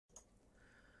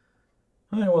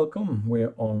Hi, welcome.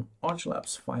 We're on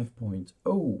ArchLabs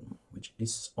 5.0, which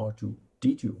is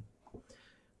R2-D2.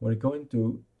 We're going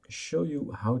to show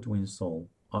you how to install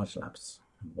ArchLabs.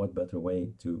 What better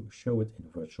way to show it in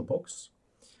VirtualBox?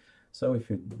 So if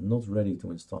you're not ready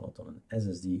to install it on an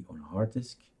SSD or a hard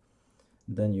disk,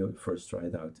 then you first try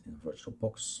it out in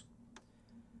VirtualBox.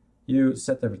 You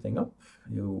set everything up.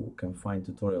 You can find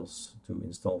tutorials to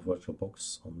install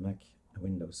VirtualBox on Mac,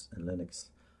 Windows and Linux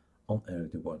on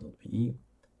erikdubois.be.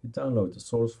 You download the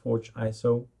SourceForge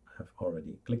ISO. I've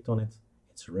already clicked on it.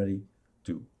 It's ready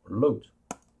to load.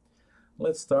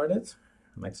 Let's start it,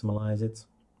 maximize it,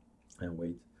 and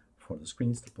wait for the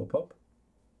screens to pop up.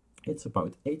 It's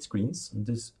about 8 screens, and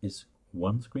this is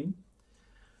one screen.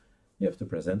 You have to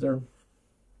press enter,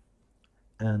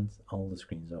 and all the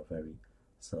screens are very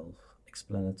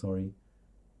self-explanatory,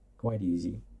 quite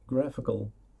easy,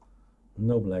 graphical,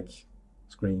 no black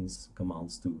screens,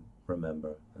 commands to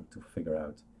remember and to figure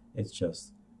out. It's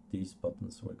just these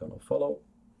buttons we're gonna follow.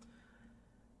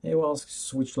 It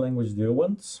asks which language do you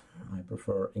want. I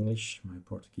prefer English, my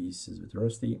Portuguese is a bit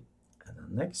rusty. And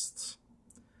then next.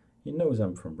 He knows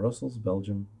I'm from Brussels,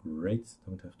 Belgium. Great,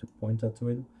 don't have to point that to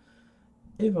him.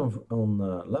 If I'm on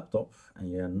a laptop and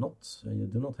you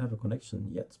do not have a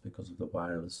connection yet because of the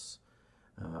wireless,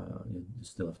 you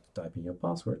still have to type in your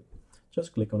password.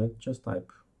 Just click on it,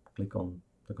 click on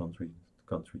the country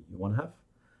you want to have,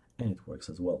 and it works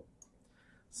as well.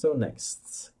 So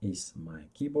next is my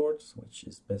keyboard, which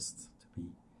is best to be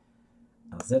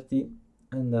AZERTY,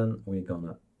 and then we're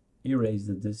gonna erase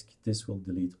the disk. This will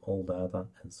delete all data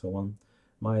and so on.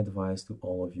 My advice to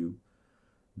all of you,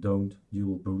 don't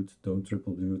dual boot, don't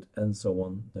triple boot, and so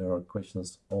on. There are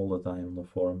questions all the time on the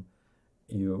forum.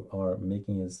 You are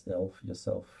making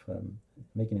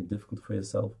making it difficult for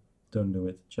yourself. Don't do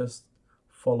it. Just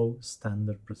follow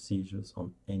standard procedures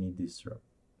on any distro.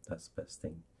 That's the best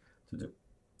thing to do.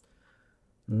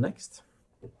 Next,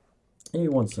 he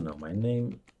wants to know my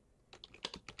name,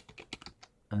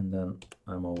 and then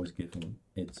I'm always giving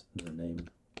it the name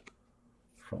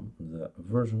from the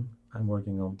version I'm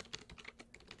working on,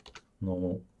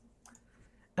 normal.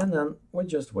 And then we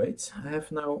just wait. I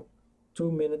have now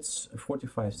 2 minutes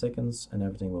 45 seconds and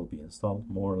everything will be installed,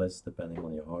 more or less, depending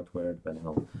on your hardware, depending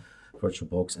on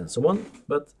VirtualBox and so on.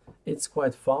 But it's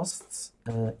quite fast,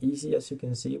 easy, as you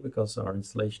can see, because our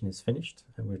installation is finished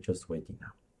and we're just waiting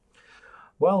now.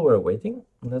 While we're waiting,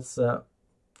 let's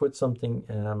put something,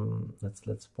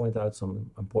 let's point out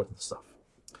some important stuff.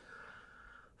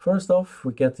 First off,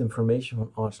 we get information from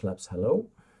ArchLabs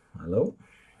hello,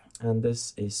 and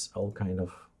this is all kind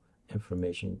of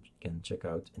information you can check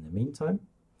out in the meantime.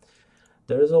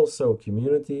 There is also a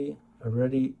community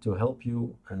ready to help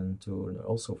you, and to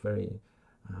also very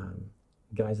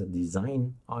guys that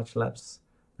design ArchLabs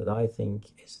that I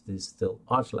think is this still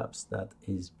ArchLabs that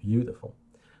is beautiful.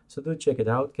 So do check it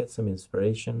out, get some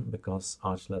inspiration, because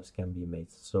ArchLabs can be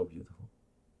made so beautiful.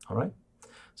 All right,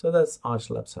 so that's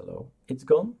ArchLabs hello. It's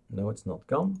gone? No, it's not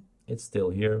gone. It's still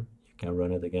here. You can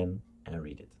run it again and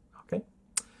read it. Okay.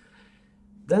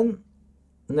 Then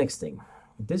next thing,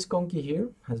 this conky here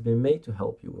has been made to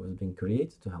help you, has been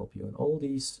created to help you, and all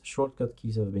these shortcut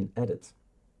keys have been added.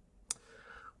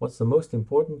 What's the most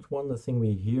important one? The thing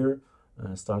we hear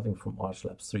starting from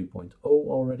ArchLabs 3.0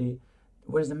 already.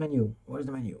 Where's the menu? Where's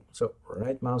the menu? So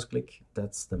right mouse click,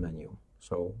 that's the menu.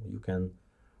 So you can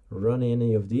run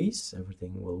any of these,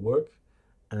 everything will work,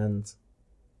 and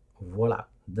voila,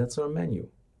 that's our menu.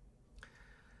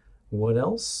 What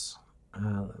else?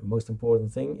 Most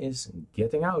important thing is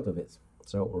getting out of it.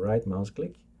 So right mouse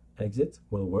click, exit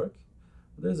will work.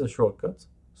 There's a shortcut,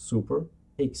 super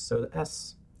X. So the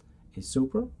S is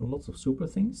super, lots of super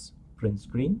things. Print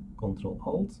screen, Control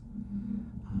Alt,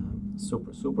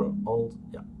 super Alt,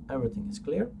 yeah, everything is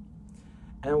clear.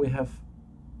 And we have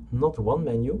not one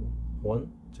menu,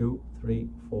 1, 2, 3,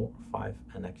 4, 5,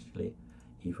 and actually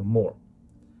even more.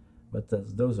 But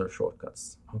those are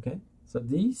shortcuts, okay? So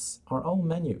these are all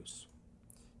menus.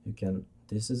 You can,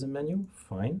 this is a menu,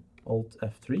 fine. Alt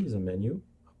F3 is a menu,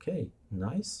 okay,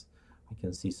 nice. We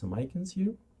can see some icons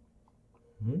here.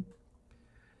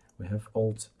 We have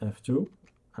Alt F2.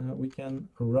 We can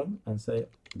run and say,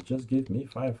 just give me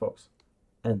Firefox,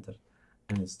 enter,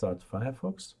 and it starts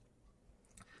Firefox.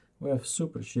 We have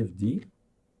Super Shift D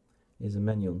is a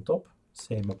menu on top,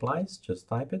 same applies, just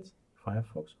type it,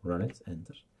 Firefox, run it,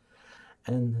 enter,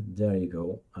 and there you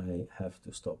go. I have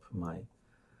to stop my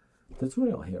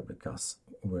tutorial here because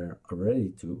we're ready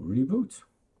to reboot.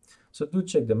 So do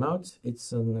check them out.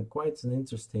 It's quite an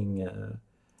interesting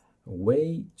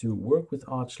way to work with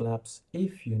ArchLabs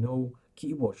if you know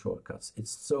keyboard shortcuts.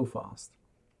 It's so fast.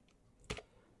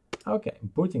 Okay,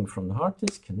 booting from the hard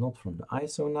disk, not from the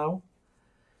ISO now.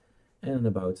 And in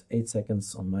about 8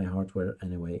 seconds on my hardware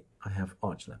anyway, I have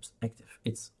ArchLabs active.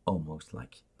 It's almost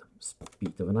like the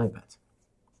speed of an iPad.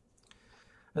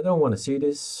 I don't want to see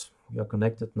this. You're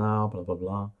connected now, blah, blah,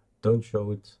 blah. Don't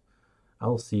show it.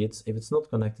 I'll see it. If it's not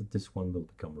connected, this one will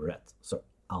become red. So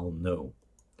I'll know.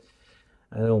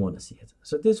 I don't want to see it.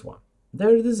 So this one,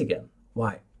 there it is again.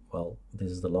 Why? Well,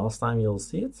 this is the last time you'll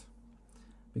see it,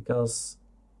 because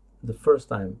the first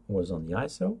time was on the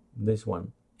ISO. This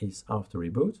one is after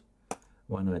reboot.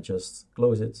 When I just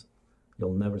close it,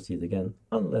 you'll never see it again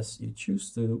unless you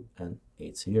choose to, and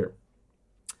it's here.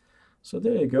 So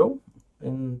there you go.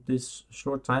 In this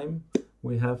short time,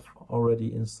 we have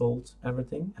already installed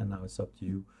everything, and now it's up to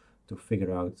you to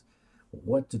figure out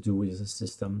what to do with the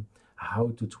system,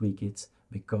 how to tweak it,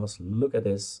 because look at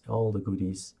this, all the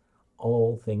goodies,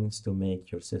 all things to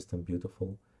make your system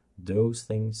beautiful. Those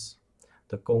things,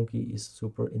 the conky is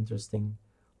super interesting,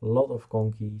 a lot of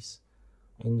conkies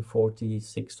in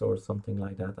 46 or something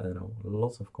like that, I don't know,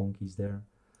 lots of conkies there.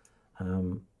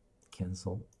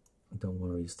 Cancel, don't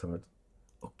want to restart.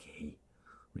 Okay,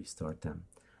 restart them.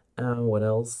 What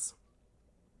else?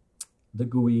 The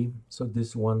GUI, so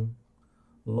this one,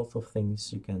 lots of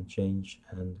things you can change,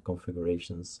 and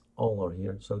configurations all are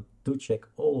here, so do check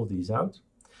all of these out.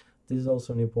 This is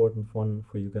also an important one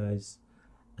for you guys,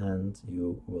 and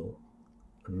you will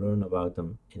learn about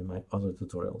them in my other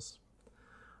tutorials.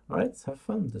 Alright, have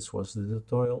fun. This was the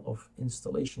tutorial of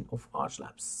installation of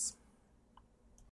ArchLabs.